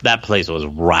 90s. That place was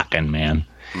rocking, man.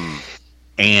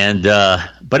 And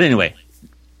but anyway,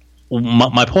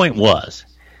 my point was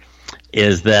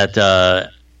is that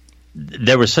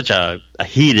there was such a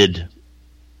heated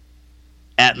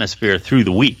atmosphere through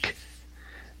the week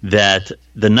that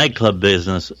the nightclub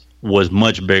business was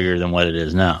much bigger than what it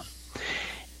is now.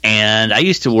 And I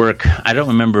used to work, I don't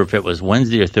remember if it was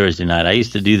Wednesday or Thursday night, I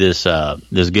used to do this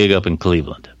gig up in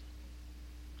Cleveland.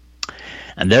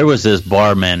 And there was this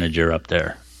bar manager up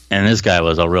there, and this guy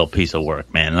was a real piece of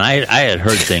work, man. And I had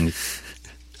heard things,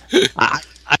 I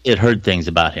had heard things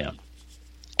about him.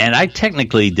 And I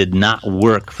technically did not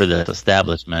work for this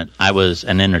establishment. I was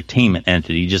an entertainment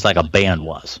entity, just like a band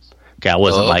was. Okay, I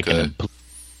wasn't like an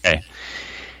okay.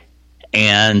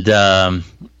 And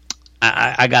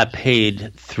I got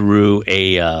paid through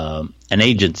an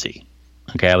agency.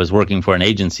 Okay, I was working for an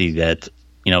agency that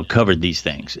covered these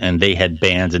things, and they had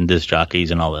bands and disc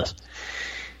jockeys and all this.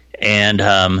 And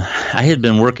I had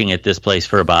been working at this place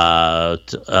for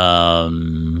about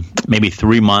maybe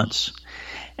 3 months.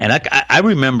 And I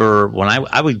remember when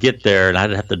I would get there, and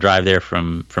I'd have to drive there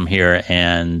from here,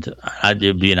 and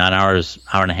it'd be an hour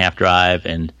and a half drive,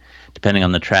 and depending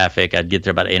on the traffic, I'd get there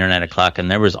about 8 or 9 o'clock,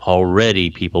 and there was already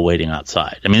people waiting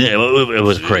outside. I mean, it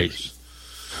was crazy.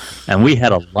 And we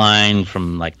had a line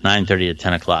from like 9:30 to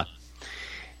 10 o'clock.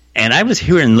 And I was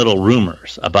hearing little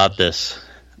rumors about this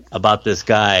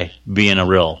guy being a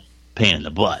real pain in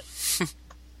the butt.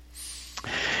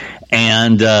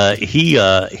 And he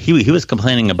was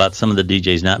complaining about some of the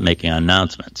DJs not making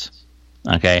announcements.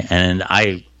 Okay, and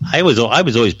I was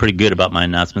always pretty good about my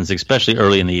announcements, especially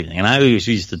early in the evening. And I always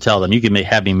used to tell them, you can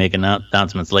have me make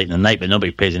announcements late in the night, but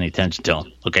nobody pays any attention to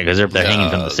them. Okay, because they're hanging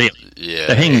from the ceiling. Yeah,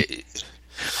 they're hanging.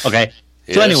 Okay,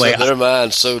 so anyway, their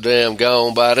mind's so damn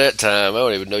gone by that time. I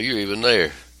don't even know you're even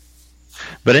there.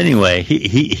 But anyway,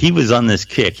 he was on this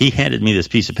kick. He handed me this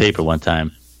piece of paper one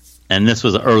time. And this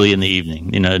was early in the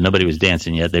evening. Nobody was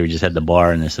dancing yet. They just had the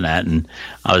bar and this and that. And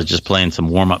I was just playing some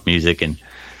warm-up music. And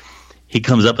he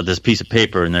comes up with this piece of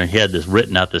paper, and he had this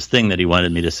written out, this thing that he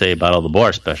wanted me to say about all the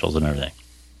bar specials and everything.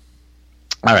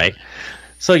 All right.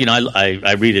 So,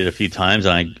 I read it a few times,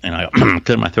 and I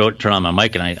clear my throat, turn on my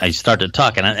mic, and I start to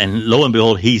talk. And lo and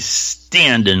behold, he's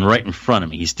standing right in front of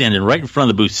me. He's standing right in front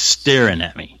of the booth staring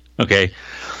at me. Okay.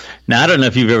 Now, I don't know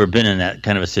if you've ever been in that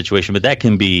kind of a situation, but that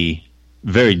can be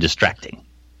very distracting.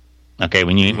 Okay,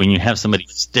 when you have somebody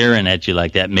staring at you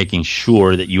like that, making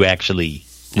sure that you actually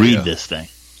read this thing.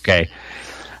 Okay,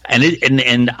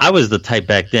 and I was the type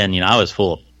back then. I was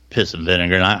full of piss and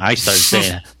vinegar, and I started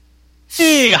saying,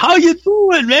 "Hey, how you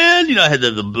doing, man?" I had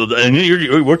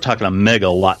and we're talking a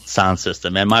megawatt sound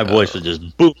system, and my voice was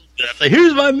just boom. Like,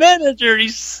 here's my manager.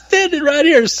 He's standing right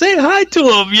here. Say hi to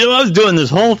him. I was doing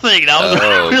this whole thing, and I was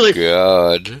really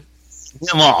God.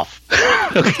 Him off.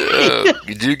 Okay.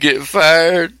 Did you get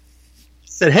fired?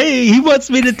 Said, hey, he wants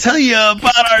me to tell you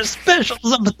about our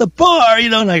specials up at the bar,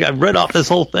 and I read off this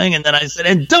whole thing, and then I said,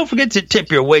 and don't forget to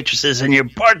tip your waitresses and your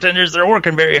bartenders. They're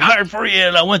working very hard for you.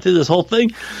 And I went through this whole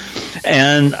thing,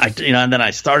 and and then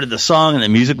I started the song, and the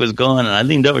music was going, and I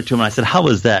leaned over to him, and I said, how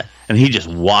was that? And he just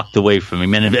walked away from me,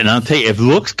 man. And I'll tell you, if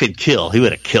looks could kill, he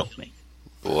would have killed me.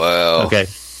 Wow. Okay.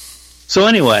 So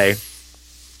anyway,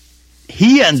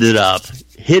 he ended up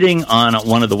hitting on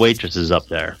one of the waitresses up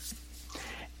there,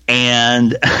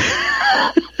 and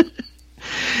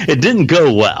it didn't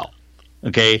go well,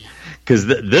 okay? Because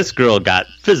this girl got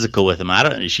physical with him.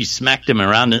 She smacked him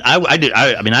around. And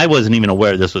I wasn't even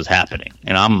aware this was happening,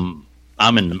 and I'm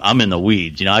in the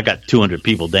weeds. I got 200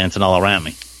 people dancing all around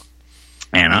me,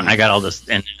 and I got all this,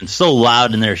 and it's so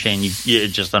loud in there, Shane.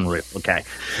 It's just unreal. Okay,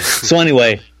 so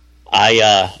anyway,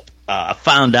 I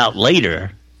found out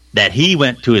later that he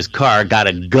went to his car, got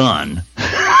a gun,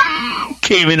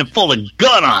 came in and pulled a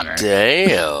gun on her.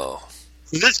 Damn.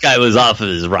 This guy was off of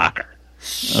his rocker.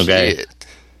 Okay. Shit.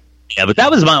 Yeah, but that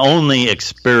was my only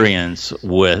experience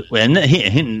with, and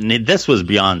this was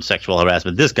beyond sexual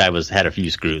harassment. This guy had a few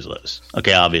screws loose.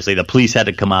 Okay, obviously the police had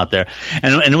to come out there,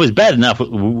 and it was bad enough.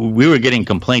 We were getting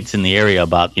complaints in the area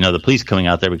about the police coming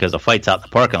out there because of fights out in the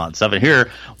parking lot and stuff. And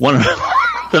here, one of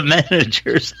the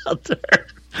managers out there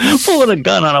pulling a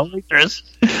gun on a waitress.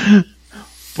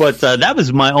 But that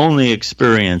was my only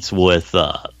experience with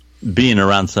being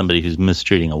around somebody who's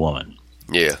mistreating a woman.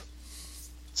 Yeah.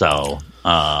 So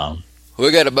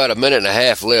we got about a minute and a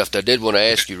half left. I did want to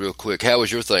ask you real quick, how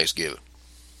was your Thanksgiving?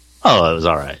 Oh, it was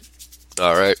all right.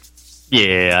 All right.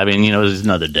 Yeah, it was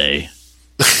another day.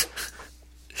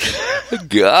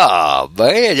 God,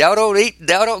 man, y'all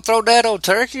don't throw that on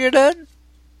turkey or nothing?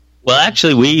 Well,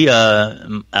 actually, we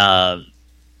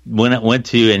went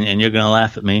to, and you're going to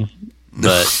laugh at me,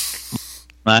 but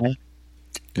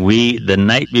we the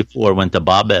night before went to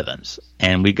Bob Evans,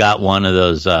 and we got one of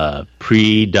those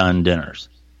pre-done dinners.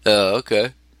 Oh,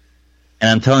 okay. And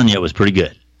I'm telling you, it was pretty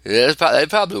good. Yeah, it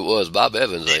probably was. Bob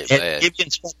Evans ain't bad. It gave you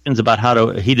instructions about how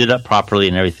to heat it up properly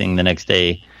and everything the next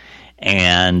day.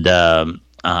 And my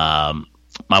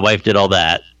wife did all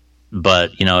that.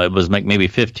 But, it was like maybe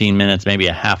 15 minutes, maybe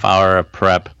a half hour of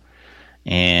prep.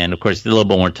 And, of course, a little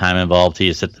bit more time involved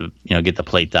to set get the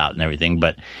plates out and everything.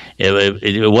 But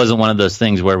it wasn't one of those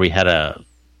things where we had a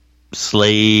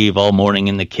slave all morning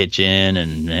in the kitchen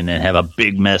and then have a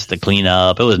big mess to clean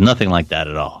up. It was nothing like that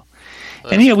at all.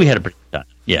 And we had a pretty good time.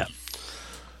 Yeah.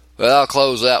 Well, I'll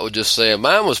close out with just saying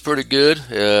mine was pretty good.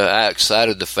 I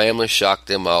excited the family, shocked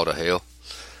them all to hell.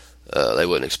 They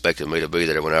wasn't expecting me to be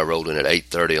there when I rolled in at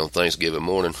 8:30 on Thanksgiving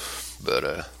morning,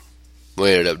 but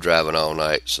we ended up driving all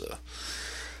night. So,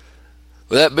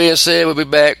 with that being said, we'll be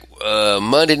back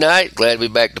Monday night. Glad to be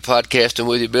back to podcasting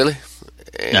with you, Billy.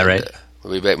 And, all right.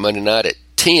 We'll be back Monday night at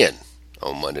 10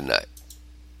 on Monday night.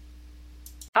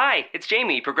 Hi, it's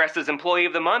Jamie, Progressive's Employee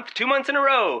of the Month, 2 months in a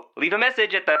row. Leave a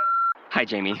message at the... Hi,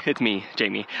 Jamie. It's me,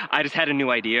 Jamie. I just had a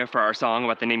new idea for our song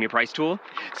about the Name Your Price tool.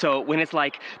 So when it's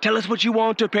like, tell us what you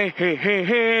want to pay, hey, hey,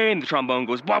 hey, and the trombone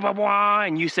goes, blah, blah, blah,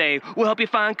 and you say, we'll help you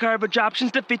find coverage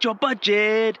options to fit your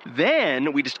budget.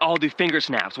 Then we just all do finger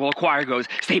snaps while a choir goes,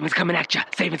 savings coming at ya,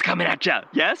 savings coming at ya.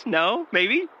 Yes? No?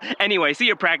 Maybe? Anyway, see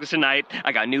you at practice tonight.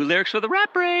 I got new lyrics for the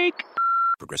rap break.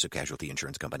 Progressive Casualty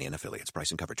Insurance Company and Affiliates.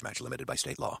 Price and coverage match limited by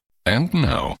state law. And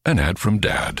now, an ad from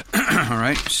Dad. All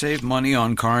right, save money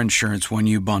on car insurance when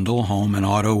you bundle home and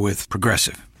auto with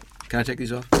Progressive. Can I take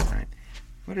these off? All right.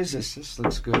 What is this? This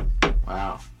looks good.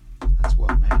 Wow, that's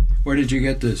well made. Where did you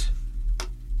get this?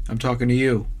 I'm talking to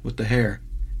you with the hair.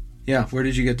 Yeah, where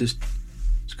did you get this?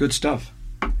 It's good stuff.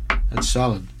 That's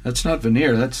solid. That's not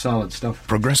veneer. That's solid stuff.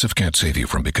 Progressive can't save you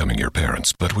from becoming your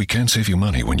parents, but we can save you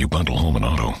money when you bundle home and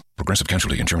auto. Progressive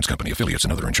Casualty Insurance Company, affiliates,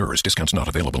 and other insurers. Discounts not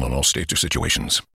available in all states or situations.